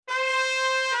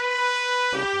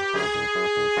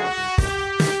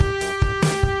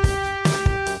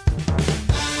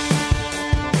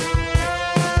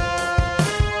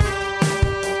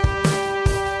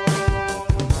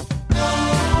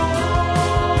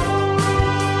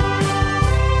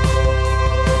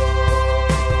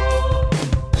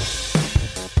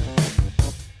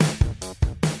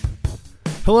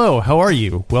Hello, how are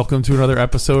you? Welcome to another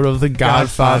episode of the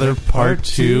Godfather Part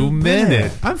 2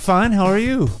 Minute. I'm fine. How are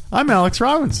you? I'm Alex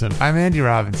Robinson. I'm Andy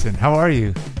Robinson. How are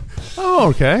you? Oh,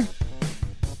 okay.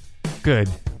 Good.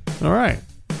 All right.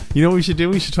 You know what we should do?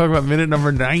 We should talk about minute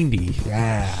number 90.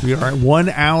 Yeah. We are 1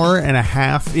 hour and a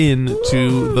half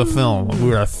into the film.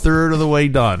 We're a third of the way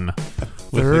done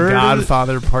with the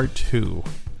Godfather Part 2.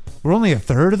 We're only a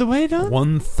third of the way done?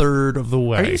 1/3 of the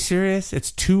way. Are you serious?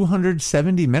 It's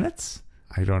 270 minutes?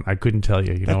 I couldn't tell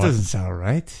you. That doesn't sound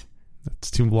right. That's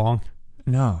too long.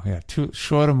 No, yeah, too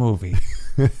short a movie.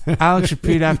 Alex,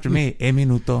 repeat after me. E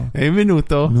minuto.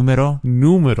 Numero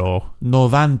 90.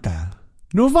 90.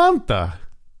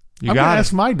 You I'm going to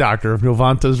ask my doctor if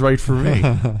Novanta is right for me.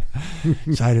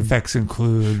 Side effects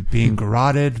include being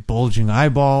garroted, bulging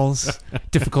eyeballs,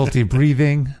 difficulty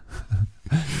breathing,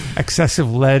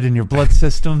 excessive lead in your blood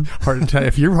system. Heart attack.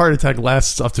 If your heart attack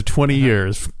lasts up to 20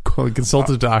 years, consult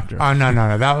a doctor. Oh,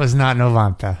 no. That was not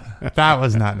Novanta.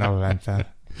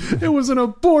 It was an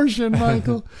abortion,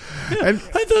 Michael. And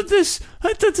I thought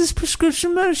this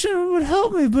prescription medicine would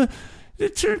help me, but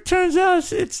it turns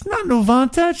out it's not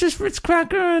Novanta. It's just Ritz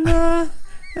cracker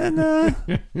and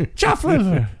chopped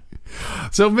liver.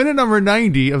 So minute number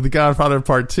 90 of The Godfather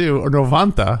Part 2, or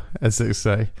Novanta, as they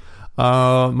say.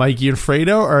 Mikey and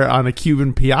Fredo are on a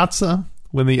Cuban piazza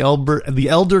when the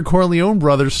elder Corleone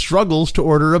brother struggles to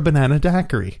order a banana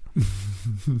daiquiri.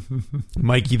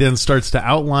 Mikey then starts to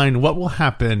outline what will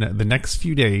happen the next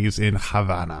few days in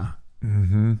Havana.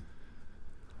 Mm-hmm.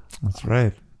 That's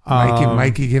right.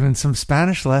 Mikey giving some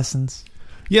Spanish lessons.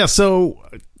 Yeah, so...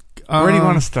 where do you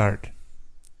want to start?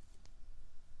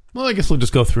 Well, I guess we'll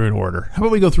just go through in order. How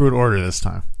about we go through in order this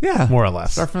time? Yeah. More or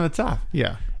less. Start from the top.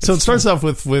 Yeah. So it starts off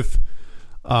with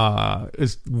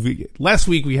last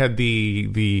week we had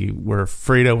the where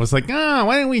Fredo was like,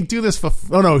 why didn't we do this for...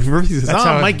 Oh, no. He says,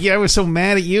 Mikey, I was so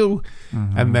mad at you.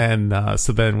 Mm-hmm. And then,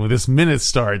 so then when this minute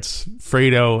starts,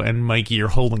 Fredo and Mikey are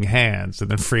holding hands. And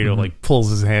then Fredo, like, pulls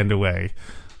his hand away.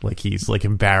 Like he's, like,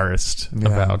 embarrassed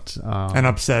about... and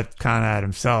upset kind of at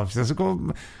himself. He says,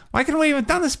 why couldn't we even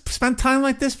done this, spend time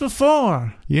like this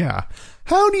before? Yeah.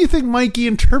 How do you think Mikey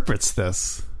interprets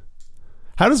this?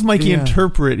 How does Mikey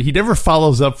interpret? He never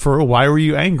follows up for, why were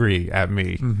you angry at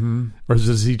me? Mm-hmm. Or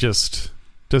does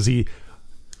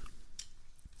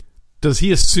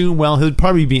he assume, well, he'll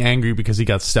probably be angry because he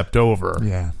got stepped over.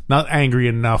 Yeah. Not angry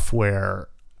enough where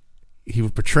he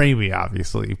would betray me,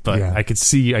 obviously, but I'm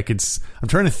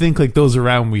trying to think like those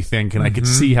around me think, and I could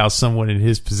see how someone in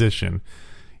his position,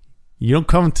 you don't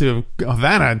come to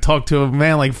Havana and talk to a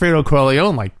man like Fredo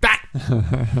Corleone like that.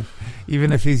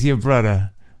 Even if he's your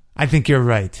brother. I think you're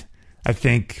right. I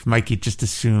think Mikey just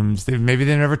assumes maybe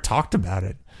they never talked about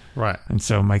it. Right. And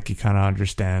so Mikey kind of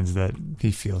understands that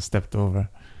he feels stepped over.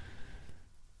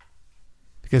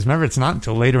 Because remember, it's not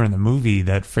until later in the movie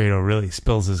that Fredo really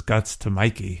spills his guts to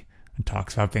Mikey and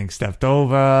talks about being stepped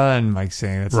over, and Mike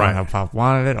saying that's not how Pop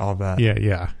wanted it, all that.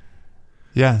 Yeah.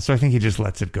 Yeah, so I think he just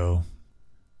lets it go.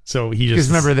 So he just... Because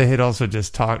remember, they had also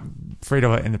just talked...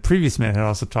 Fredo, in the previous minute, had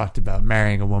also talked about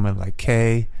marrying a woman like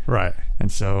Kay. Right.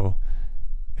 And so...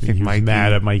 I think Mikey...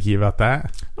 mad at Mikey about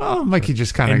that? Well, Mikey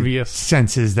just kind of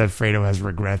senses that Fredo has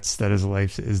regrets, that his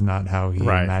life is not how he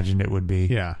imagined it would be.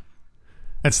 Yeah.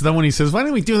 And so then when he says, why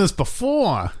didn't we do this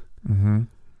before? Mm-hmm.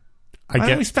 Why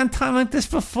didn't we spend time like this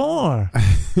before?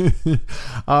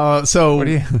 So what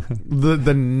do you...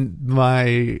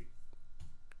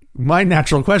 My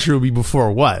natural question would be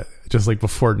before what? Just like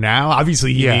before now?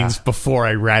 Obviously he means before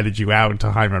I ratted you out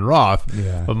to Hyman Roth.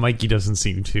 Yeah. But Mikey doesn't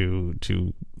seem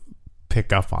to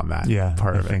pick up on that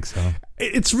part of it. I think so.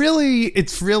 It's really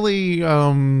I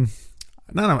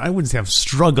wouldn't say I'm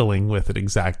struggling with it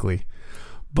exactly.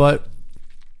 But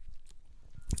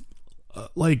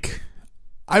like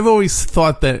I've always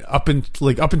thought that up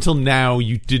until now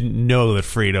you didn't know that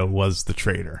Fredo was the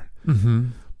traitor. Mm-hmm.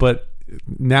 But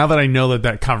now that I know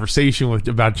that conversation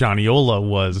about Johnny-Ola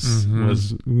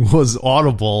was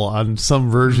audible on some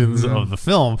versions of the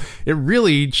film, it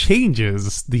really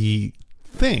changes the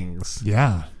things.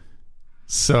 Yeah.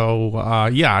 So,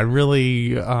 I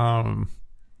really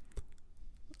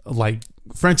like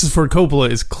Francis Ford Coppola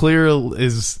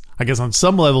is I guess on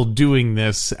some level doing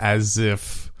this as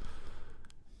if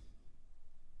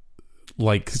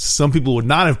like some people would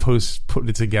not have put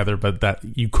it together, but that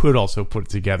you could also put it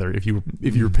together if you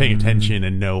were paying attention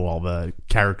and know all the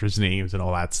characters' names and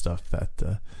all that stuff.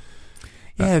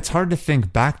 Yeah, it's hard to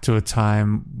think back to a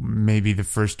time, maybe the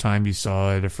first time you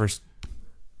saw it, the first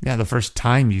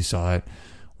time you saw it,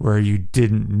 where you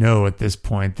didn't know at this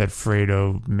point that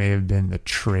Fredo may have been the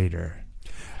traitor.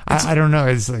 I don't know.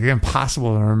 It's like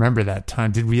impossible to remember that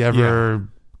time. Did we ever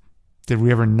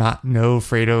not know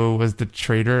Fredo was the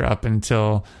traitor up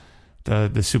until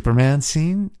the Superman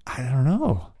scene? I don't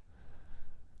know.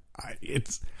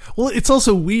 It's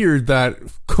also weird that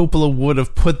Coppola would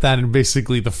have put that in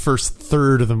basically the first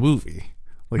third of the movie.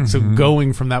 Like, so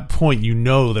going from that point, you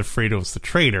know that Fredo's the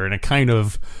traitor, and it kind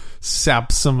of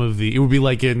saps some of the. It would be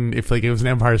like if it was an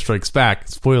Empire Strikes Back.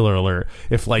 Spoiler alert!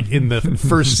 If like in the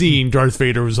first scene, Darth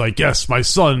Vader was like, "Yes, my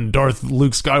son,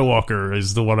 Luke Skywalker,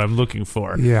 is the one I'm looking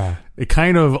for." Yeah, it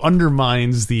kind of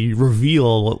undermines the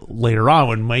reveal later on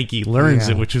when Mikey learns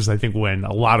it, which is I think when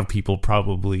a lot of people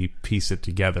probably piece it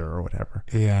together or whatever.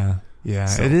 Yeah. Yeah,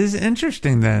 so. It is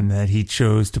interesting then that he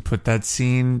chose to put that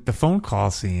scene, the phone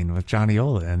call scene with Johnny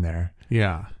Ola in there.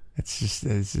 Yeah. It's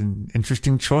an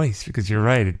interesting choice because you're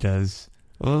right, it does.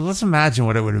 Well, let's imagine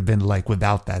what it would have been like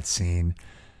without that scene.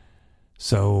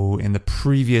 So in the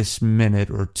previous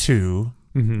minute or two,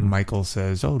 Michael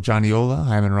says, "Oh, Johnny Ola,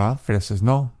 Hyman Roth." Fredo says,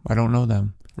 "No, I don't know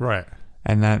them." Right.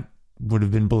 And that would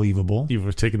have been believable. You would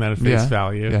have taken that at face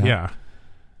value. Yeah.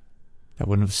 That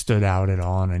wouldn't have stood out at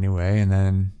all in any way. And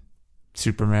then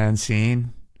Superman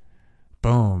scene,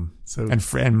 boom. So,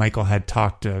 and Michael had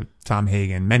talked to Tom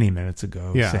Hagen many minutes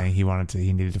ago, saying he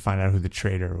needed to find out who the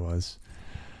traitor was.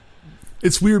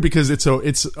 It's weird because it's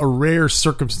a rare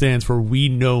circumstance where we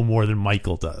know more than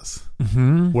Michael does,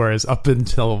 whereas up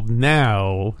until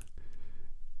now,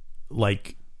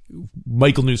 like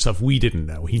Michael knew stuff we didn't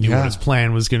know. He knew what his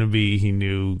plan was going to be. He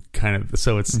knew kind of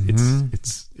so it's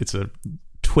a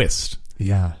twist.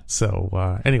 Yeah.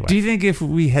 So anyway, do you think if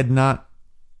we had not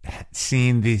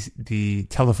seen the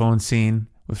telephone scene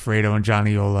with Fredo and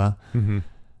Johnny Ola, and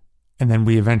then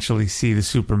we eventually see the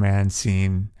Superman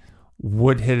scene,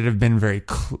 would it have been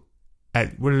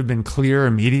clear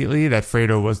immediately that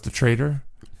Fredo was the traitor?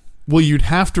 Well, you'd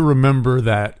have to remember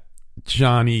that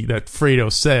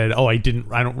Fredo said, "Oh, I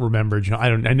don't remember.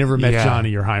 I never met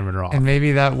Johnny or Hyman Roth," and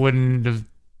maybe that wouldn't have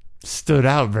stood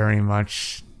out very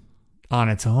much on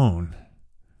its own.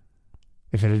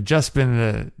 If it had just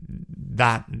been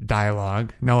that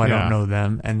dialogue, "No, I don't know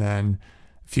them," and then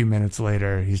a few minutes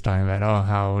later he's talking about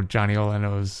how Johnny Ola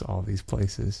knows all these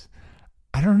places.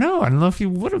 I don't know. I don't know if he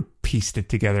would have pieced it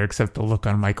together, except the look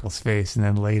on Michael's face, and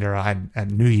then later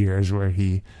at New Year's where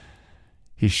he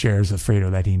shares with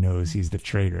Fredo that he knows he's the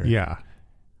traitor. Yeah.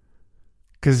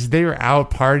 Because they were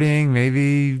out partying.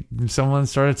 Maybe someone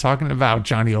started talking about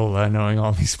Johnny Ola knowing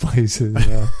all these places.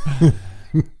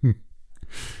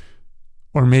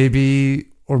 Or maybe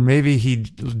he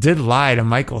did lie to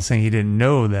Michael saying he didn't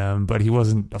know them, but he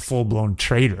wasn't a full-blown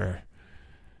traitor.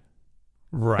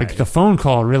 Right. Like the phone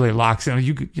call really locks him.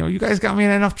 You guys got me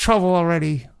in enough trouble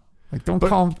already. Like don't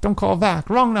call back.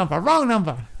 Wrong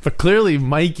number. But clearly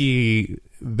Mikey,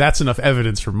 that's enough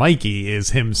evidence for Mikey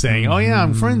is him saying, "Oh yeah,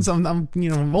 I'm friends. I'm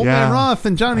Old Man Roth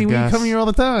and Johnny. We come here all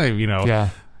the time." Yeah.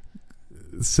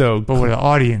 So, but would the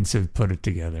audience have put it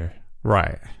together?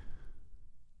 Right.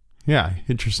 Yeah,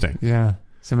 interesting. Yeah.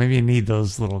 So maybe you need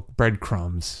those little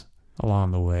breadcrumbs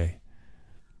along the way.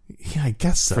 Yeah, I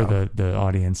guess so. For the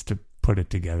audience to put it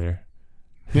together.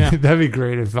 Yeah. That'd be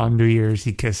great if on New Year's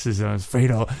he kisses us.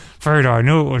 Fredo, I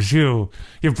knew it was you.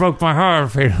 You broke my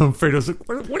heart, Fredo. Fredo's like,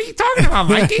 what are you talking about,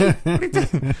 Mikey?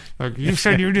 Like, you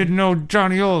said you didn't know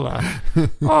Johnny Ola.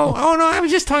 oh no, I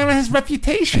was just talking about his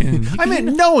reputation. I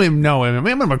meant know him. I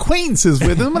mean, I'm acquaintances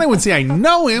with him, but I wouldn't say I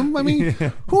know him. I mean,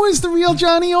 who is the real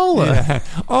Johnny Ola? Yeah.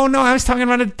 Oh no, I was talking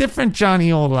about a different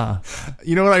Johnny Ola.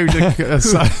 You know what I would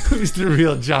who's the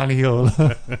real Johnny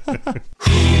Ola?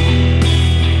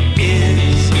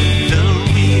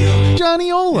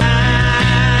 Johnny Ola.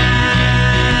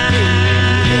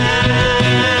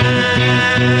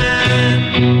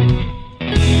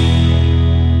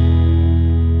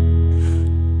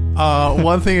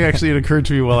 One thing actually it occurred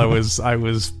to me while I was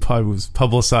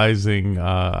publicizing,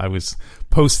 I was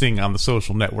posting on the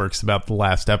social networks about the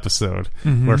last episode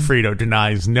where Fredo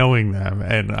denies knowing them,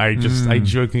 and I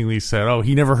jokingly said, "Oh,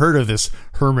 he never heard of this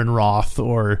Herman Roth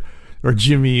or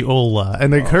Jimmy Ola,"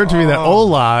 and it occurred to me that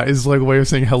Ola is like a way of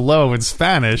saying hello in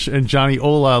Spanish, and Johnny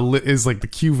Ola is like the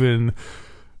Cuban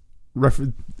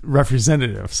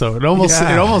representative. So it almost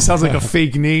sounds like a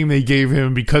fake name they gave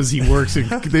him because he works in.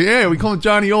 We call him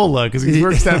Johnny Hola because he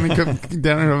works down in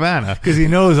Havana because he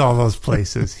knows all those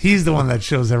places. He's the one that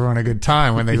shows everyone a good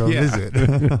time when they go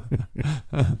visit.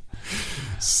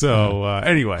 So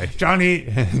anyway, Johnny,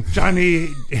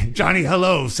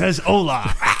 hello says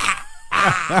hola.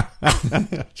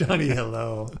 Johnny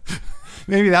hello.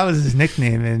 Maybe that was his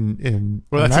nickname in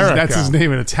America. That's his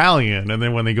name in Italian, and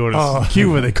then when they go to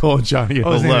Cuba, they call it Johnny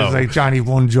Hello. His name is like Johnny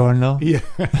Buongiorno. Yeah,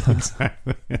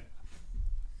 exactly.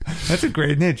 That's a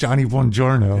great name, Johnny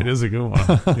Buongiorno. It is a good one.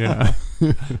 Yeah.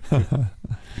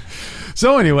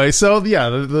 So anyway,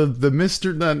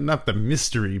 the not the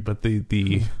mystery, but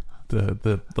the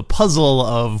puzzle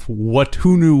of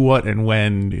who knew what and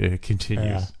when continues.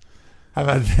 Yeah. How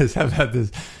about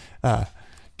this?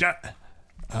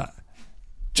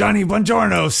 Johnny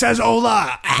Buongiorno says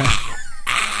hola.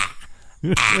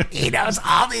 He knows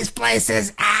all these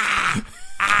places.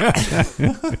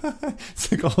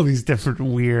 It's like all these different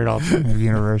weird alternative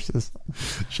universes.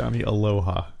 Johnny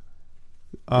Aloha.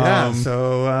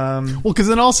 Because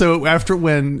then also after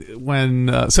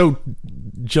so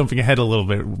jumping ahead a little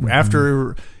bit,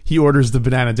 after he orders the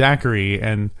banana daiquiri,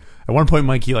 and at one point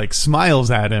Mikey like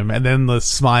smiles at him, and then the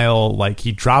smile, like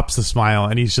he drops the smile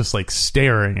and he's just like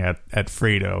staring at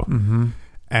Fredo,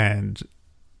 and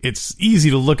it's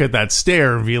easy to look at that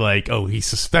stare and be like, oh, he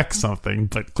suspects something,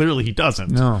 but clearly he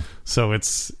doesn't. No. So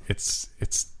it's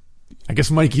I guess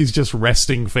Mikey's just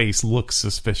resting face looks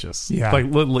suspicious. Yeah.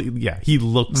 He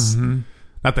looks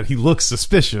not that he looks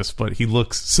suspicious, but he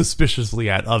looks suspiciously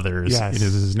at others in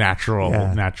his natural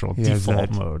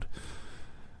default mode.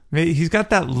 He's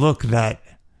got that look that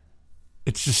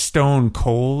it's just stone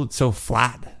cold. It's so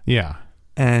flat. Yeah.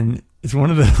 And it's one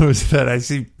of those that I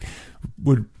see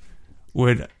would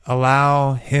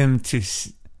allow him to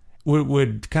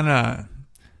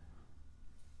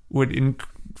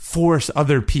force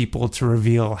other people to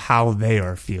reveal how they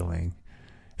are feeling.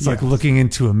 It's like looking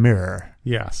into a mirror.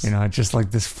 Yes. Just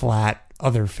like this flat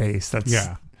other face that's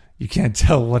you can't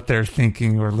tell what they're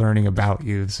thinking or learning about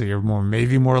you, so you're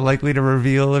maybe more likely to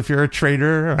reveal if you're a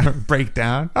traitor or break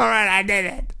down. All right, I did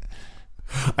it.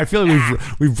 I feel like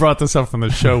we've brought this up on the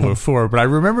show before, but I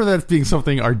remember that being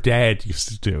something our dad used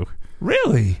to do.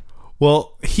 Really?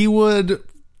 Well, he would. I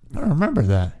don't remember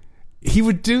that. He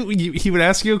would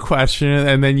ask you a question,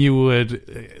 and then you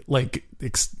would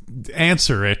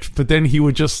answer it, but then he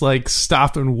would just like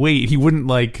stop and wait. He wouldn't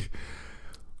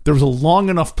there was a long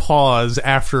enough pause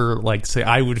after, like, say,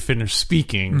 I would finish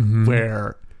speaking,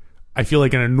 where I feel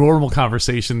like in a normal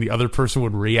conversation, the other person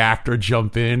would react or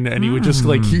jump in, and he would just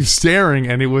keep staring.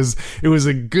 And it was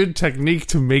a good technique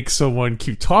to make someone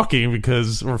keep talking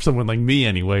or someone like me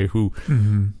anyway, who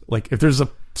if there's a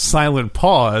silent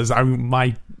pause,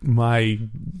 my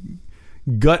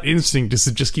gut instinct is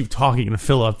to just keep talking and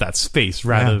fill up that space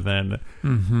rather than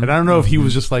and I don't know if he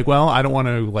was just like, well, I don't want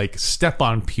to step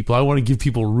on people, I want to give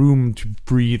people room to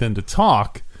breathe and to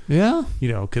talk,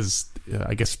 because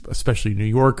I guess especially New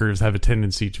Yorkers have a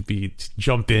tendency to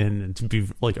jump in and to be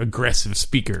aggressive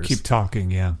speakers, keep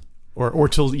talking, or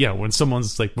till when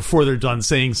someone's before they're done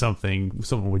saying something,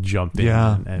 someone would jump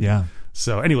in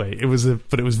so anyway, it was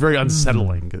very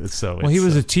unsettling. So he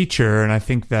was a teacher, and I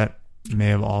think that may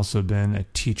have also been a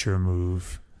teacher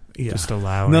move. Just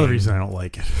allowing. Another reason I don't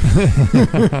like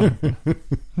it.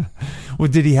 Well,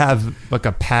 did he have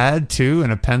a pad too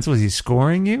and a pencil? Was he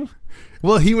scoring you?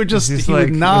 Well, he would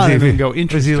would nod and go,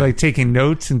 interesting. Was he taking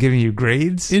notes and giving you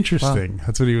grades? Interesting. Wow.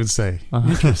 That's what he would say.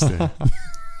 Interesting.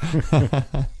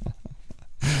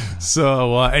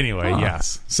 So anyway,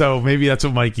 yes. So maybe that's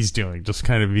what Mikey's doing, just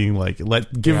kind of being let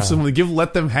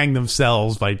them hang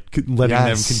themselves by letting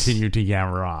them continue to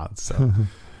yammer on. So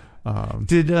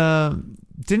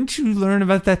didn't you learn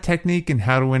about that technique and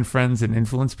how to win friends and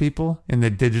influence people in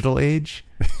the digital age?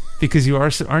 Because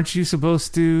aren't you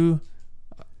supposed to?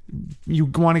 You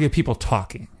want to get people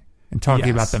talking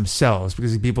about themselves,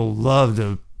 because people love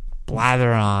to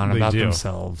blather on about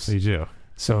themselves. They do.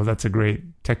 So that's a great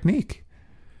technique.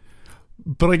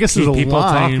 But I guess there's a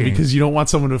line because you don't want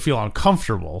someone to feel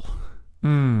uncomfortable.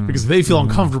 Because if they feel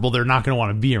uncomfortable, they're not going to want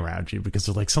to be around you, because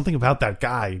they're something about that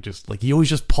guy. Just he always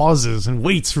just pauses and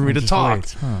waits for me to talk.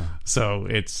 Waits, huh? So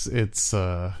it's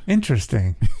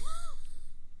interesting.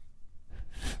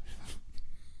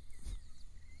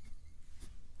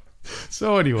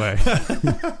 So anyway.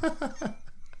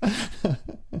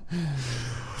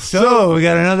 So we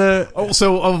got another.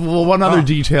 One other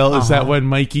detail is that when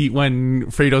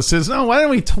Fredo says, "Oh, why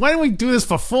don't we do this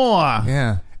before?"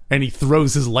 Yeah, and he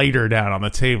throws his lighter down on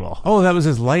the table. Oh, that was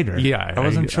his lighter. Yeah, I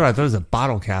wasn't sure. I thought it was a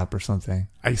bottle cap or something.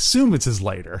 I assume it's his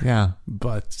lighter. Yeah.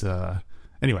 But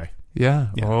anyway. Yeah.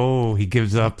 Yeah. Oh, he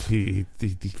gives up. He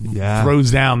throws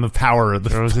down the power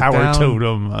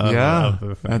totem. Yeah, of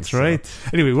the thing. that's right.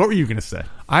 Anyway, what were you going to say?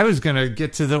 I was going to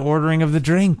get to the ordering of the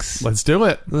drinks. Let's do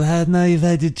it. Well, now you've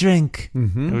had your drink.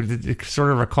 Mm-hmm. It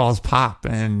sort of recalls Pop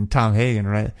and Tom Hagen,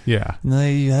 right? Yeah. Now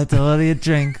you had to order your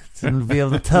drink and be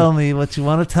able to tell me what you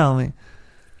want to tell me.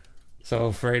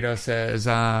 So Fredo says,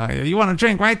 you want a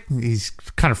drink, right? He's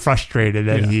kind of frustrated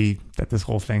that this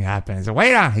whole thing happened. He's like,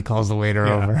 waiter! He calls the waiter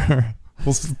over.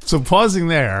 Well, so pausing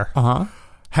there. Uh-huh.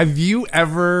 Have you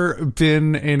ever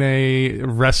been in a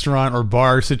restaurant or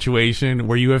bar situation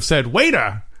where you have said,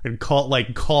 waiter! And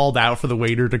called out for the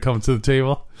waiter to come to the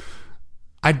table?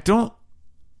 I don't...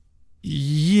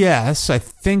 Yes, I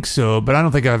think so, but I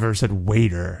don't think I've ever said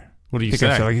waiter. What do you I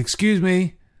think I've say? said, excuse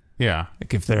me. Yeah.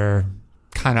 Like if they're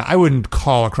kind of... I wouldn't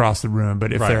call across the room,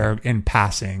 but if Right. they're in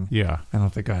passing, Yeah. I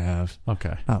don't think I have.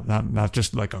 Okay. Not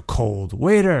just like a cold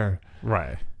waiter.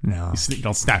 Right. No. You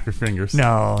don't snap your fingers.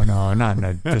 No, not in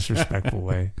a disrespectful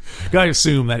way. I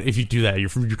assume that if you do that, you're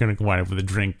going to wind up with a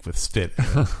drink with spit in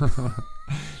it.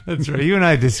 That's right. You and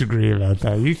I disagree about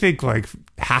that. You think like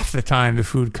half the time the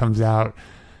food comes out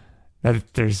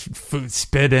that there's food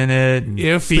spit in it, and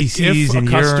feces if and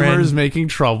a customer urine. is making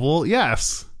trouble,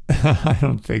 yes. I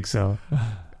don't think so.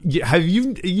 Yeah, have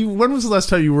you? When was the last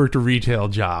time you worked a retail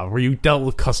job where you dealt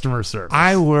with customer service?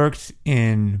 I worked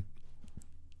in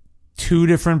 2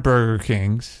 different Burger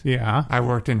Kings. Yeah. I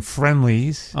worked in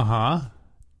Friendly's. Uh-huh.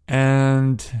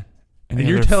 And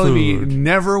you're telling me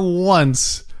never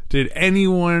once did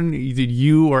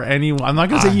you or anyone, I'm not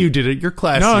going to say you did it, your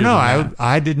class. No,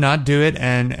 I did not do it.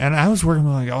 And I was working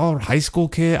with like all high school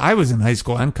kid. I was in high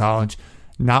school and college.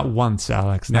 Not once,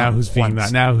 Alex. Now who's being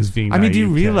that? I mean, do you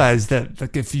realize that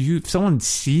like if someone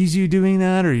sees you doing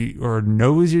that or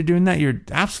knows you're doing that, you're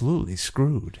absolutely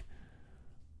screwed.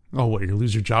 Oh, what, you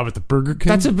lose your job at the Burger King?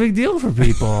 That's a big deal for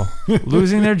people,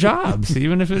 losing their jobs,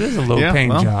 even if it is a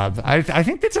low-paying job. I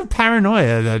think that's a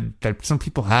paranoia that some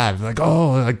people have. Like,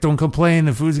 don't complain,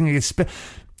 the food's going to get spit.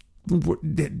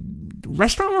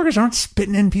 Restaurant workers aren't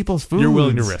spitting in people's food. You're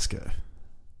willing to risk it.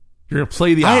 You're going to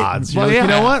play the odds. Well, you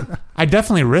know what? I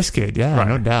definitely risk it, Right.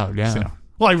 No doubt, yeah. So,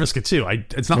 well, I risk it too.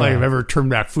 It's not like I've ever turned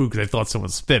back food because I thought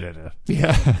someone spit in it.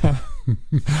 Yeah.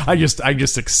 I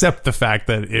just accept the fact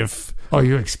that if... Oh,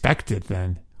 you expect it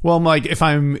then? Well, I'm like, if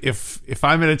I'm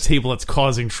at a table that's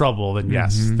causing trouble, then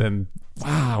yes, then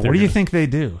wow. What do you think they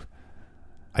do?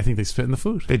 I think they spit in the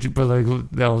food.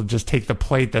 They'll just take the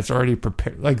plate that's already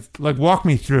prepared. Like walk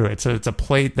me through it. So it's a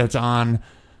plate that's on.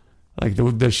 Like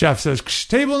the chef says,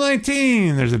 table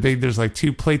 19. There's like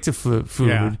 2 plates of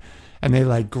food, and they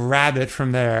like grab it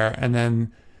from there, and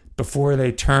then before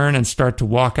they turn and start to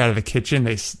walk out of the kitchen,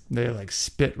 they like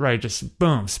spit right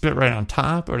on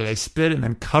top, or they spit and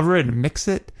then cover it and mix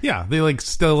it. Yeah, they like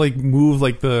still like move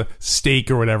like the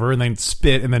steak or whatever, and then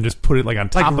spit and then just put it like on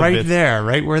top like right of it. there,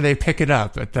 right where they pick it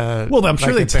up at the. Well, I'm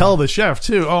sure they tell the chef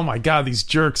too. Oh my God, these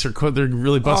jerks they're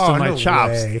really busting my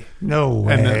chops. No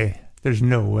way. There's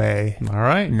no way. All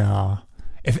right. No.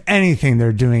 If anything,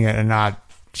 they're doing it and not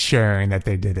sharing that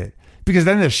they did it. Because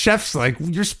then the chef's like,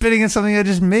 you're spitting in something I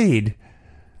just made.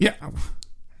 Yeah.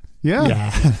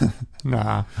 Yeah.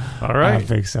 Nah. All right. I don't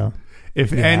think so.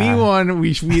 If anyone,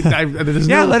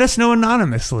 let us know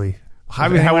anonymously. How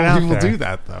will people do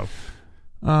that though?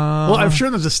 Well, I'm sure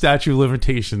there's a statute of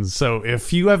limitations. So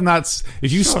if you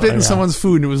spit in someone's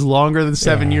food and it was longer than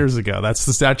 7 years ago, that's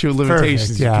the statute of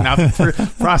limitations. Perfect, yeah. You cannot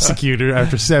be prosecuted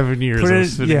after 7 years.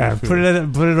 Put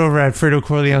it over at Fredo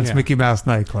Corleone's Mickey Mouse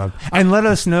nightclub, and let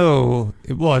us know.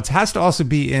 Well, it has to also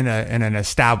be in an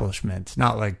establishment,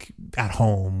 not like at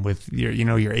home with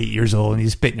you're 8 years old and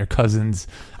you spit in your cousin's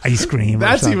ice cream.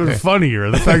 That's even funnier.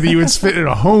 The fact that you would spit in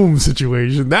a home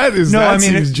situation. That is I'm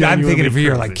thinking if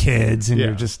you're crazy. like kids and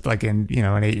you're just like an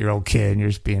 8-year-old kid and you're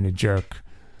just being a jerk.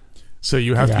 So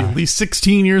you have to be at least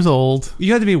 16 years old.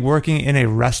 You have to be working in a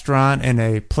restaurant in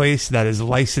a place that is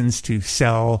licensed to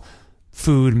sell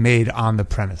food made on the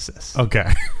premises.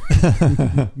 Okay.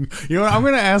 You know what? I'm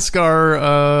going to ask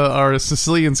our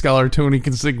Sicilian scholar Tony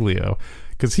Consiglio,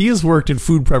 because he has worked in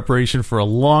food preparation for a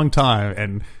long time.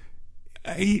 And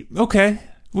okay,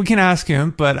 we can ask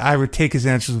him, but I would take his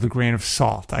answers with a grain of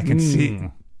salt. I can see,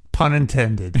 pun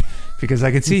intended, because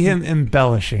I could see him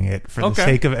embellishing it for the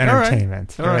sake of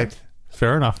entertainment. All right.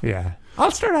 Fair enough. Yeah.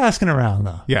 I'll start asking around,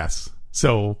 though. Yes.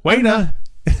 So, waiter.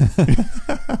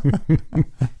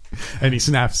 And he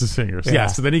snaps his fingers. Yeah.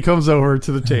 So then he comes over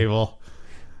to the table.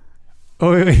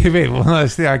 Oh, wait. Well,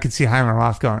 I could see Hyman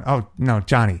Roth going, oh, no,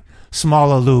 Johnny,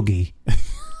 smaller loogie.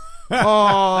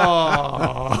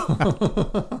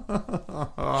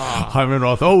 Hyman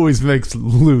Roth always makes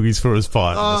loogies for his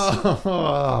partners.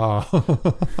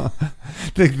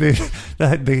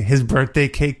 His birthday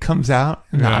cake comes out,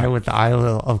 and with the eye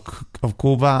of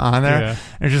Cuba on there, and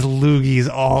there's just loogies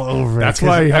all over it. That's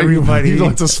why everybody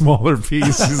wants a smaller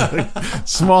piece. He's like,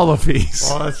 smaller piece.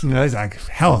 Well, that's nice. Like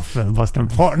health, the most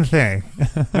important thing.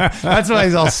 That's why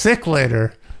he's all sick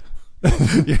later.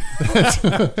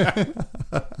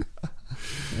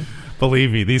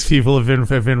 Believe me, these people have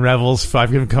been rebels.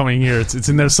 I've been coming here. It's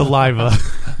in their saliva.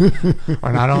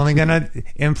 We're not only going to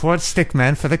import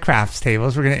stickmen for the crafts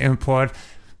tables. We're going to import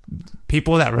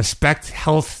people that respect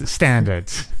health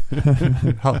standards.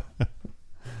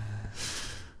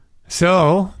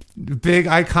 So, big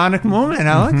iconic moment,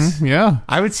 Alex. Mm-hmm, yeah.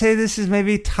 I would say this is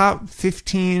maybe top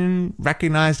 15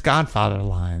 recognized Godfather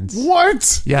lines.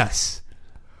 What? Yes.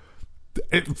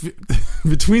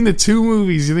 Between the two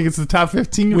movies, you think it's the top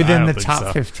 15? Within the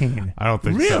top 15. I don't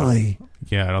think so. Really?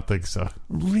 Yeah, I don't think so.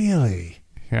 Really?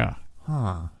 Yeah.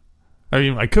 Huh. I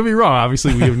mean, I could be wrong.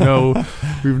 Obviously, we have no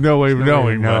way of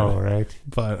knowing. No, right?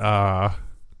 But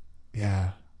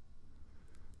yeah.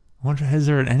 I wonder, is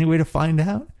there any way to find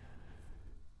out?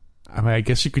 I mean, I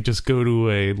guess you could just go to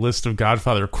a list of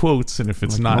Godfather quotes, and if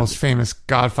it's like not the most famous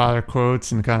Godfather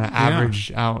quotes and kind of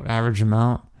average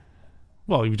amount.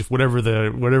 Well, you just whatever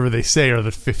they say are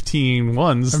the 15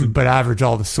 ones. But average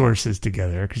all the sources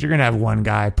together, because you're going to have one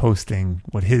guy posting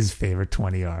what his favorite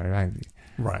 20 are.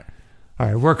 Right. All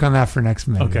right, work on that for next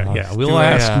minute. Okay, yeah. We'll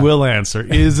answer.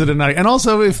 Is it a night? And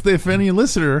also, if any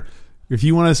listener, if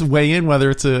you want us to weigh in, whether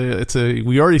it's a,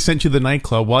 we already sent you the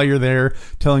nightclub while you're there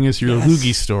telling us your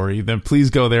loogie story, then please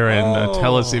go there and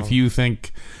tell us if you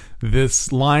think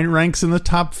this line ranks in the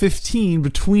top 15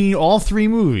 between all three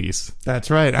movies. That's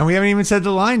right. And we haven't even said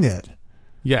the line yet.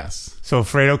 Yes. So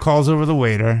Fredo calls over the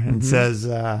waiter and says,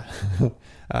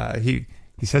 he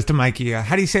says to Mikey,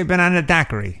 how do you say banana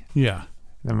daiquiri? Yeah.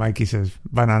 And Mikey says,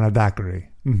 banana daiquiri.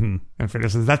 Mm-hmm. And Fredo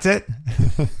says, that's it?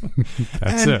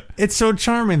 That's it. It's so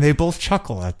charming. They both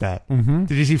chuckle at that. Mm-hmm.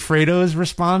 Did you see Fredo's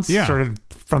response? Yeah. Sort of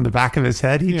from the back of his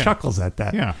head. He chuckles at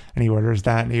that. Yeah. And he orders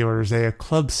that, and he orders a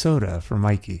club soda for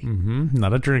Mikey. Mm-hmm.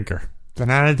 Not a drinker.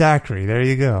 Banana daiquiri. There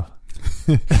you go.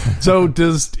 So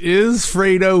is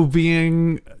Fredo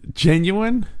being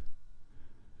genuine?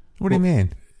 What do you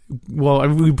mean? Well,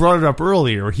 we brought it up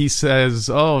earlier. He says,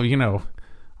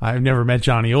 I've never met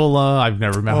Johnny Ola. I've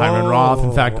never met Hyman Roth.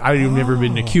 In fact, I've never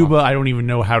been to Cuba. I don't even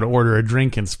know how to order a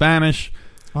drink in Spanish.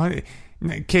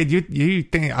 Kid, you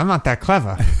think I'm not that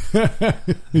clever?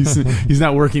 He's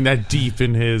not working that deep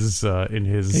in his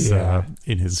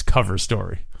cover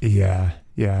story. Yeah,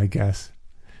 I guess.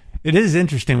 It is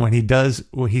interesting when he does.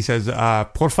 He says,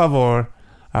 "Por favor,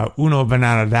 uno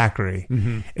banana daiquiri."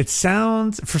 Mm-hmm. It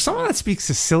sounds, for someone that speaks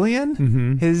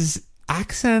Sicilian, his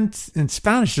accent in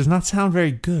Spanish does not sound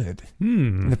very good.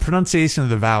 And the pronunciation of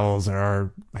the vowels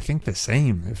are, I think, the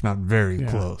same, if not very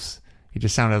close. He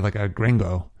just sounded like a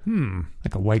gringo,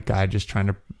 like a white guy just trying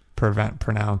to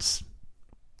pronounce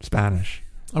Spanish.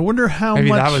 I wonder how maybe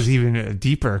much... that was even a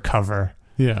deeper cover.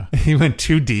 Yeah. He went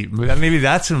too deep. Maybe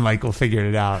that's when Michael figured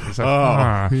it out.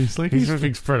 He's like, he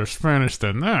speaks better Spanish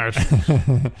than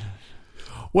that.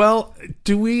 Well,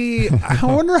 I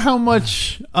wonder how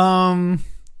much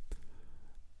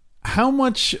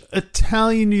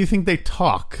Italian do you think they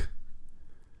talk?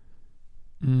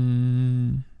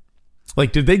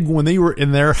 Like, did they, when they were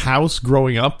in their house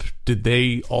growing up, did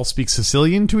they all speak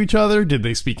Sicilian to each other? Did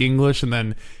they speak English and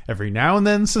then every now and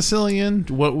then Sicilian?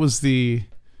 What was the...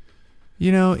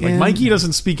 Mikey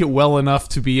doesn't speak it well enough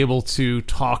to be able to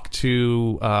talk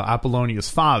to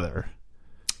Apollonia's father.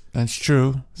 That's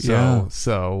true.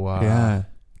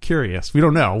 Curious. We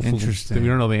don't know. Interesting. We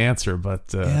don't know the answer,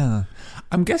 but...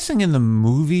 I'm guessing in the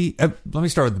movie... let me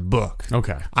start with the book.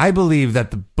 Okay. I believe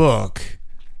that the book...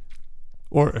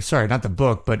 not the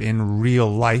book, but in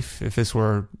real life, if this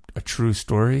were a true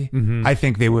story, I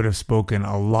think they would have spoken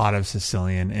a lot of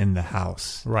Sicilian in the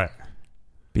house. Right.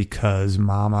 Because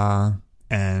Mama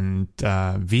and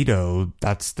Vito,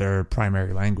 that's their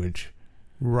primary language.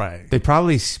 Right. They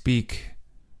probably speak...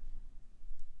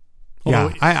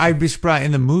 I'd be surprised.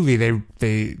 In the movie,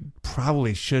 they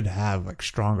probably should have like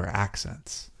stronger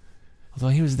accents. Although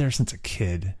he was there since a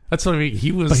kid. That's what I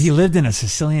mean. But he lived in a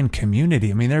Sicilian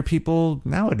community. I mean, there are people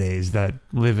nowadays that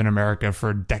live in America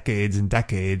for decades and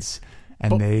decades,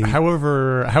 And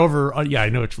however, I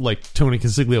know it's like Tony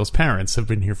Consiglio's parents have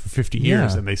been here for 50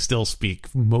 years, and they still speak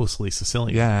mostly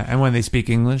Sicilian. Yeah, and when they speak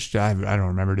English, I don't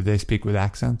remember. Do they speak with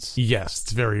accents? Yes,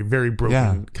 it's very, very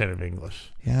broken kind of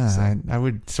English. Yeah, so. I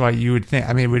would. So you would think.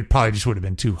 I mean, it would probably just would have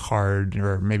been too hard,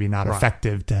 or maybe not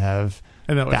effective to have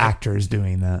the actors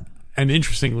doing that. And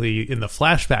interestingly, in the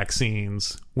flashback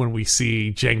scenes, when we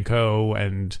see Genko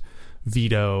and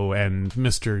Vito and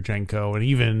Mr. Genko and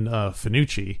even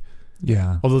Finucci.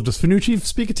 Yeah. Although, does Finucci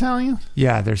speak Italian?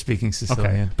 Yeah, they're speaking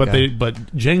Sicilian. Okay. But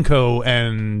Genko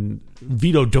and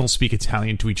Vito don't speak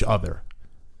Italian to each other.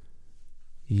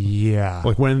 Yeah.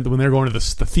 Like when they're going to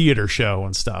the theater show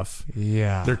and stuff.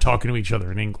 Yeah. They're talking to each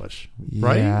other in English,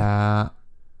 right? Yeah.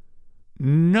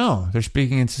 No, they're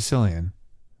speaking in Sicilian.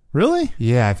 Really?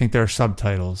 Yeah, I think there are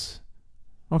subtitles.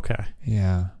 Okay.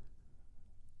 Yeah.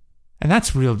 And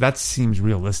that's real. That seems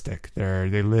realistic.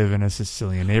 They live in a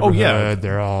Sicilian neighborhood. Oh, yeah.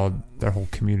 Their whole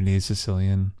community is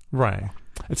Sicilian. Right.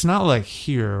 It's not like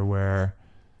here where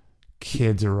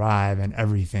kids arrive and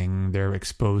everything they're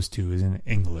exposed to is in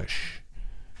English.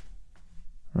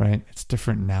 Right? It's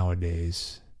different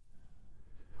nowadays.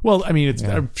 Well, I mean,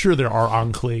 I'm sure there are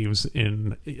enclaves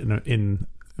in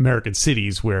American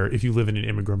cities where if you live in an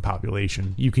immigrant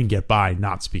population, you can get by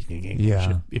not speaking English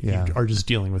if you are just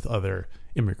dealing with other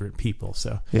immigrant people.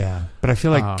 So but I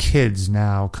feel like kids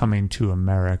now coming to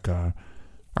America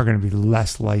are going to be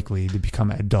less likely to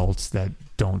become adults that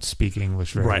don't speak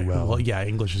English very well. Well, yeah,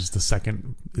 English is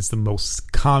the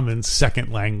most common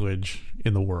second language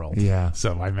in the world. Yeah.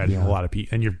 So I imagine a lot of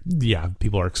people, and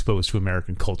people are exposed to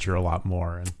American culture a lot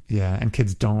more. And and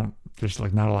kids don't. There's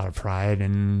like not a lot of pride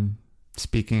in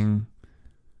speaking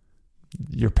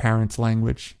your parents'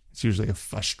 language. It's usually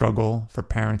a struggle for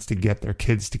parents to get their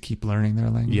kids to keep learning their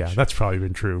language. Yeah, that's probably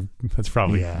been true. That's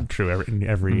probably true in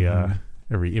every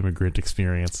immigrant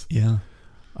experience. Yeah.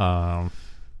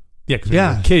 Because when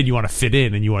you're a kid, you want to fit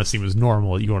in and you want to seem as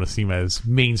normal. You want to seem as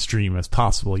mainstream as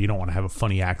possible. You don't want to have a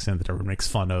funny accent that everyone makes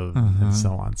fun of and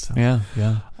so on. So. Yeah.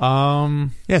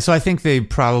 So I think they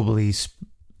probably,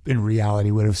 in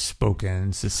reality, would have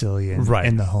spoken Sicilian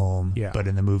in the home. Yeah. But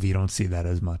in the movie, you don't see that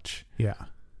as much. Yeah.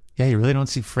 Yeah, you really don't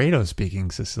see Fredo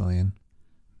speaking Sicilian.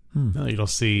 No, you don't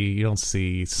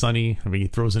see Sonny. I mean, he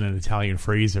throws in an Italian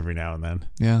phrase every now and then.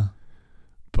 Yeah.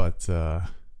 But,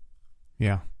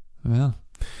 yeah.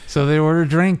 So they order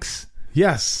drinks.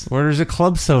 Yes. Orders a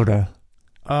club soda.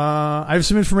 I have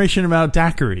some information about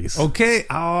daiquiris. Okay.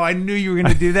 Oh, I knew you were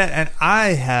going to do that. And I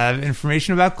have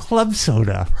information about club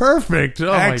soda. Perfect.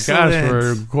 Oh, excellent. My gosh.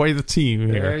 We're quite the team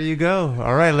here. There you go.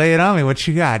 All right. Lay it on me. What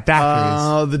you got?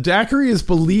 Daiquiris. The daiquiri is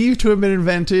believed to have been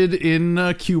invented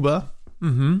in Cuba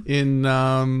in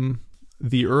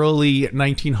the early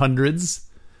 1900s.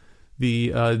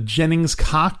 The Jennings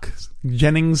Cox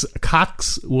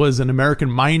was an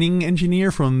American mining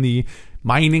engineer from the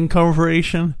Mining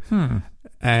Corporation.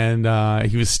 And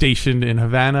he was stationed in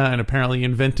Havana and apparently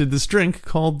invented this drink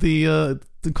called the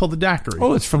daiquiri.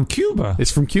 Oh, it's from Cuba.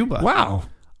 It's from Cuba. Wow.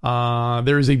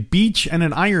 There is a beach and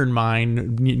an iron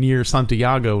mine near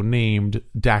Santiago named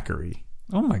Daiquiri.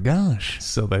 Oh my gosh.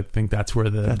 So I think that's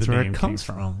where the name comes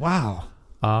from. Wow.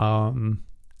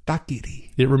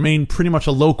 Daiquiri. It remained pretty much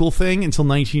a local thing until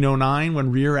 1909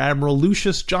 when Rear Admiral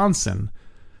Lucius Johnson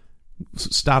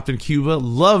stopped in Cuba,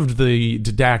 loved the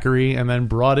daiquiri, and then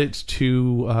brought it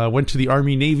went to the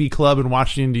Army Navy Club in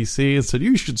Washington, D.C. and said,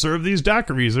 "You should serve these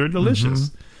daiquiris. They're delicious."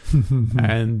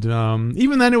 And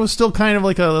even then, it was still kind of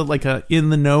like a in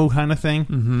the know kind of thing.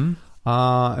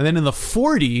 And then in the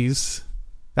 40s,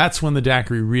 that's when the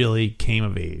daiquiri really came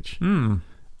of age. You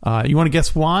want to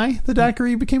guess why the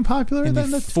daiquiri became popular in the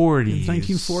 40s?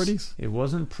 1940s. It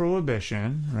wasn't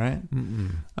Prohibition, right?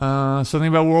 Something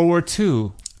about World War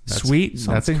II. Sweet?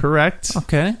 That's correct.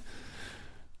 Okay.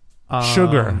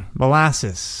 Sugar,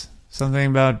 molasses. Something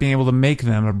about being able to make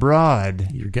them abroad.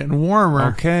 You're getting warmer.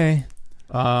 Okay.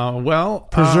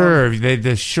 Preserved.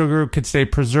 The sugar could stay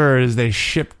preserved as they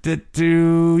shipped it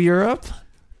to Europe?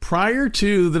 Prior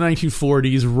to the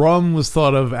 1940s, rum was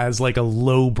thought of as like a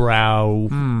lowbrow,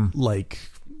 like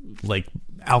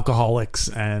alcoholics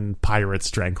and pirates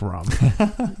drank rum.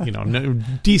 No,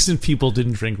 decent people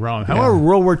didn't drink rum. However,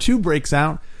 World War II breaks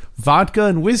out. Vodka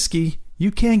and whiskey,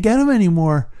 you can't get them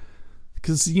anymore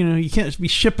because you can't be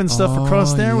shipping stuff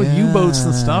across there with U-boats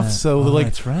and stuff. So they're like,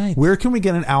 that's right. Where can we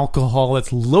get an alcohol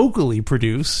that's locally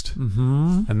produced?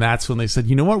 And that's when they said,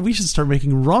 you know what, we should start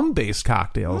making rum-based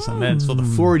cocktails. And then so the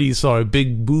 40s saw a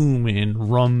big boom in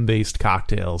rum-based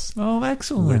cocktails. Oh,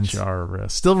 excellent! Which are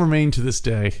still remain to this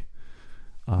day.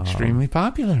 Extremely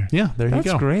popular. Yeah, there you go.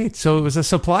 That's great. So it was a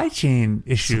supply chain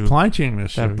issue. Supply chain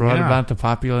issue that brought yeah. about the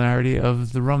popularity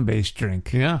of the rum-based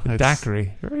drink. Yeah, the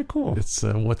daiquiri. Very cool. It's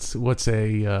what's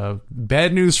a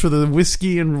bad news for the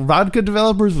whiskey and vodka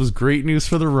developers was great news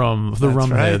for the rum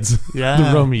heads. Yeah, the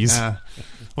rummies. Yeah.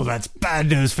 Well, that's bad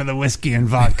news for the whiskey and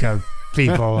vodka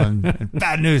people, and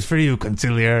bad news for you,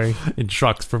 consigliere. And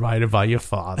trucks provided by your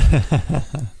father.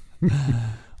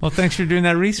 Well, thanks for doing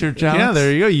that research, Alex. Yeah,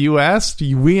 there you go. You asked,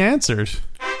 we answered.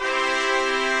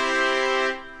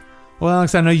 Well,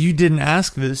 Alex, I know you didn't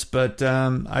ask this, but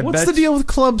What's the deal with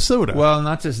club soda? Well,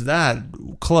 not just that.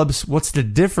 What's the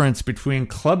difference between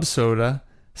club soda,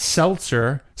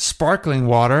 seltzer, sparkling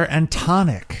water, and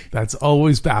tonic? That's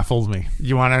always baffled me.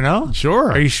 You want to know?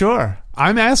 Sure. Are you sure?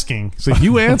 I'm asking, so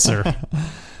you answer.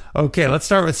 Okay, let's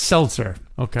start with seltzer.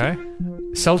 Okay.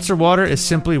 Seltzer water is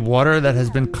simply water that has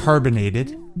been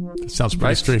carbonated. Sounds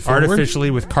pretty straightforward.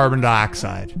 Artificially with carbon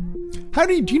dioxide.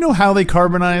 Do you know how they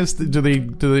carbonize? Do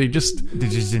they just They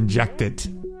just inject it.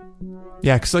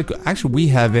 Yeah, because actually we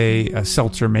have a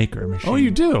seltzer maker machine. Oh,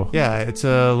 you do? Yeah, it's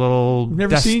a little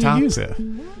Never desktop. seen you use it.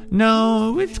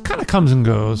 No, it kind of comes and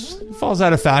goes. It falls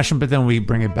out of fashion, but then we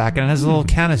bring it back, and it has a little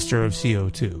canister of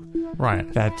CO2.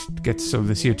 Right. That gets so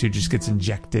the CO2 just gets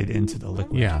injected into the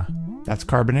liquid. Yeah. That's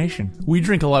carbonation. We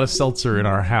drink a lot of seltzer in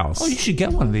our house. Oh, you should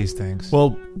get one of these things.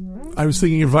 Well, I was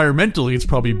thinking environmentally it's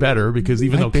probably better because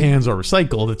even Might though be. cans are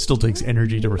recycled, it still takes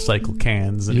energy to recycle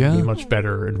cans, and Yeah. it'd be much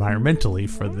better environmentally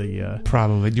for the.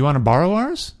 Probably. Do you want to borrow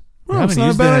ours? We Well, it's haven't not a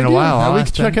used bad it in a idea. while. Now I'll we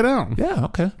ask can check them. it out. Yeah,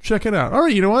 okay. Check it out. All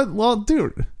right, you know what? Well,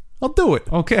 dude, I'll do it.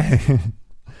 Okay.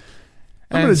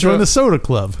 I'm going to join the soda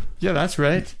club. Yeah, that's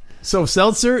right. So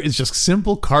seltzer is just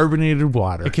simple carbonated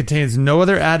water. It contains no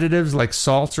other additives like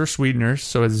salts or sweeteners,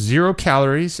 so it's 0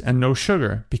 calories and no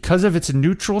sugar. Because of its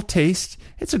neutral taste,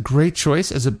 it's a great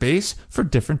choice as a base for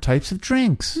different types of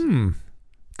drinks.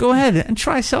 Go ahead and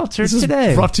try seltzer This is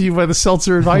today. brought to you by the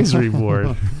Seltzer Advisory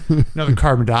Board. No, the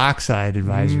Carbon Dioxide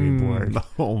Advisory Board.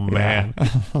 Oh, man.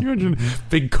 You imagine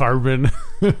big carbon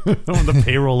on the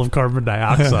payroll of carbon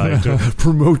dioxide to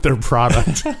promote their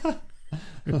product.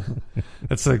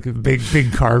 That's like a big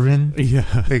carbon.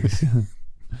 Yeah. Big.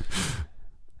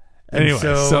 Anyway,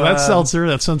 so that's seltzer.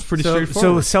 That sounds pretty So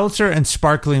straightforward. seltzer and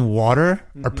sparkling water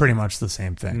are pretty much the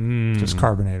same thing. Just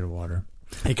carbonated water.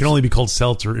 It can only be called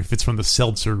seltzer if it's from the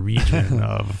seltzer region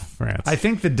of France. I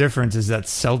think the difference is that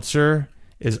seltzer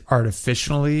is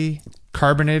artificially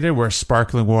carbonated, where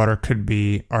sparkling water could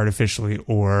be artificially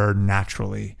or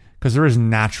naturally. Because there is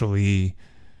naturally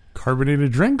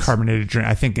Carbonated drinks? carbonated drink.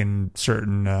 I think in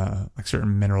certain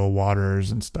certain mineral waters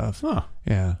and stuff. Huh.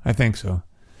 Yeah, I think so.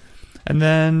 And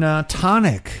then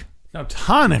tonic. Now,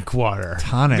 tonic water.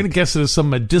 Tonic. I'm going to guess it has some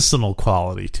medicinal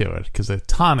quality to it because a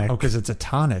tonic. Oh, because it's a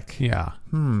tonic. Yeah.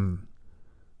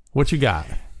 What you got?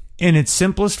 In its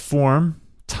simplest form,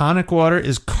 tonic water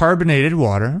is carbonated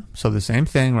water, so the same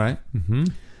thing, right? Mm-hmm.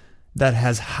 That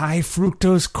has high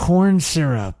fructose corn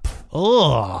syrup.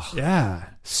 Ugh. Yeah.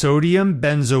 Sodium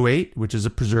benzoate, which is a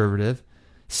preservative,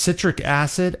 citric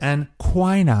acid, and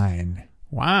quinine.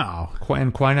 Wow.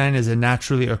 And quinine is a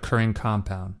naturally occurring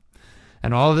compound.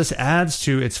 And all of this adds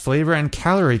to its flavor and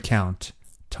calorie count.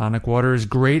 Tonic water is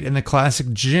great in the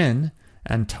classic gin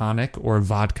and tonic or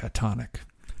vodka tonic.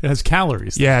 It has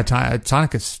calories. Yeah,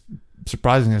 tonic is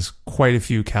surprisingly has quite a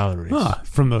few calories.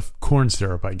 From the corn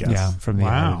syrup, I guess. Yeah, from the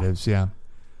Wow. additives, yeah.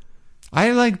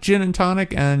 I like gin and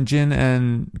tonic and gin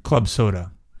and club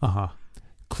soda. Uh-huh.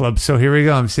 So here we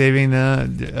go. I'm saving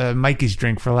the Mikey's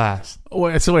drink for last.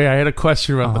 Oh, so wait, I had a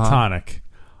question about the tonic.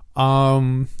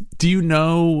 Do you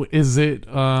know, is it...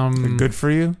 Good for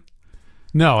you?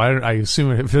 No, I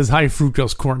assume if it's high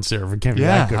fructose corn syrup, it can't be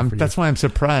that good for you. That's why I'm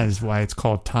surprised why it's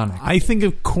called tonic. I think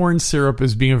of corn syrup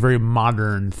as being a very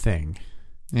modern thing.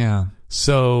 Yeah.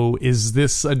 So is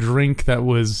this a drink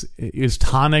is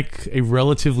tonic a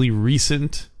relatively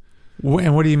recent?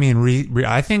 And what do you mean?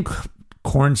 I think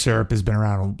corn syrup has been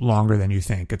around longer than you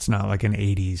think. It's not like an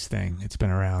 80s thing. It's been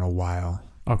around a while.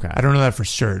 Okay. I don't know that for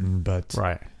certain, but...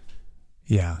 Right.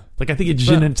 Yeah. Like I think a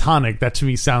gin and tonic, that to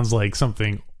me sounds like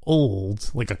something old,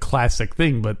 like a classic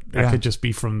thing, but that could just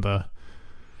be from the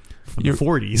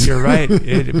 40s. You're right.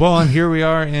 And here we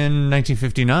are in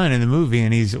 1959 in the movie,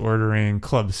 and he's ordering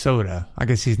club soda. I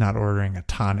guess he's not ordering a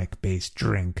tonic-based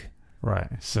drink.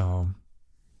 Right. So,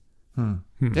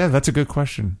 yeah, that's a good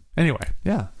question. Anyway.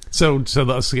 Yeah. So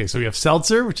we have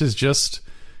seltzer, which is just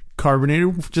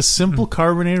carbonated, just simple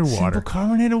carbonated water. Simple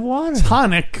carbonated water.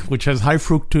 Tonic, which has high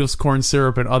fructose corn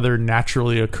syrup and other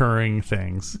naturally occurring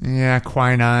things. Yeah,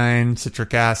 quinine,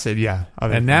 citric acid. Yeah.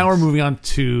 And now we're moving on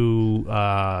to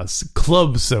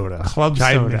club soda. Club which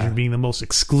I soda. imagine being the most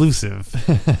exclusive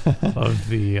of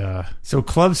the So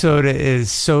club soda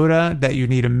is soda that you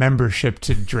need a membership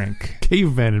to drink.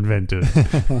 caveman invented.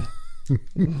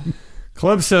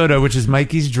 Club soda, which is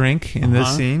Mikey's drink in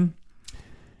this scene,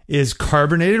 is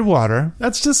carbonated water.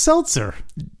 That's just seltzer.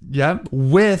 Yep,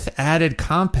 with added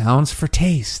compounds for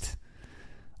taste.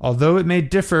 Although it may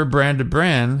differ brand to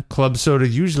brand, club soda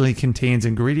usually contains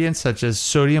ingredients such as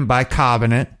sodium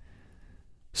bicarbonate,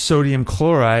 sodium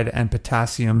chloride, and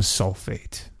potassium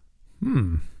sulfate.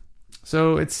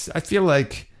 So I feel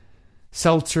like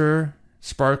seltzer,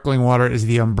 sparkling water is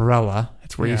the umbrella.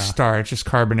 It's where you start, just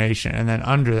carbonation. And then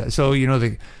under that, so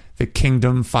the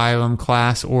kingdom, phylum,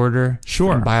 class, order.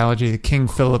 Sure. In biology, the King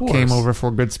Philip came over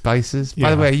for good spices.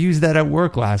 By the way, I used that at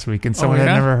work last week, and someone had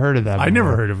never heard of that before. I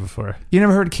never heard it before. You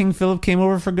never heard King Philip came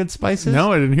over for good spices?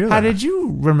 No, I didn't hear that. How did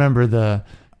you remember the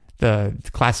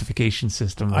classification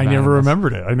system? I never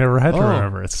remembered it. I never had to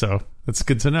remember it, so that's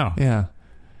good to know. Yeah.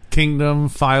 Kingdom,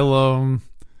 phylum,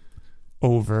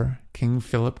 Over. King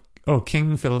Philip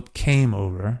came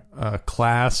over.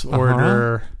 Class,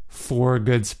 order, For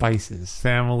good spices.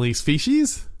 family,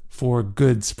 species, For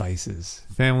good spices.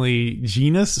 family,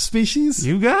 genus, species.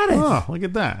 You got it. Oh, look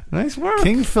at that. Nice work.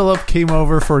 King Philip came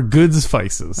over for good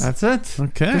spices. That's it.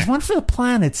 Okay. There's one for the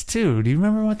planets too. Do you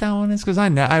remember what that one is? Because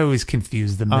I always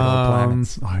confuse the middle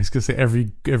planets. I was gonna say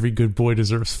every good boy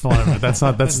deserves fun,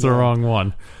 but that's the wrong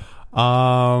one.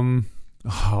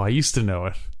 I used to know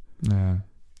it. Yeah.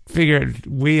 Figured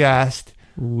we asked.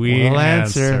 We'll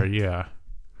answer. Yeah.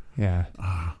 Yeah.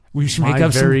 We should make My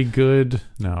up very good.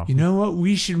 No. You know what?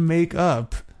 We should make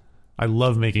up. I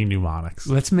love making mnemonics.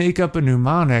 Let's make up a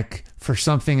mnemonic for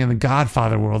something in the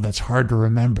Godfather world that's hard to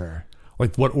remember.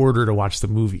 Like what order to watch the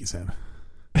movies in.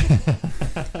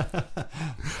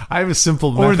 I have a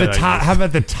simple method. Or the top. How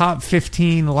about the top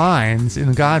 15 lines in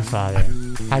the Godfather?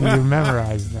 How do you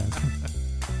memorize them?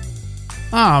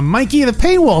 Mikey, the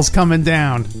paywall's coming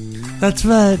down. That's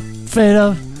right,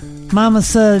 Fredo. Mama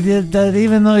said that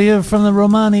even though you're from the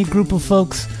Romani group of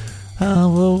folks,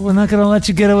 we're not going to let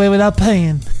you get away without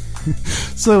paying.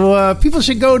 So people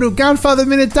should go to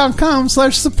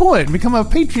godfatherminute.com/support and become a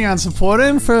Patreon supporter,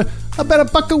 and for about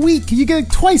 $1 a week, you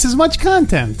get twice as much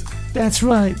content. That's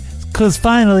right, because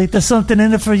finally, there's something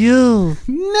in it for you.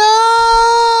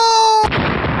 No!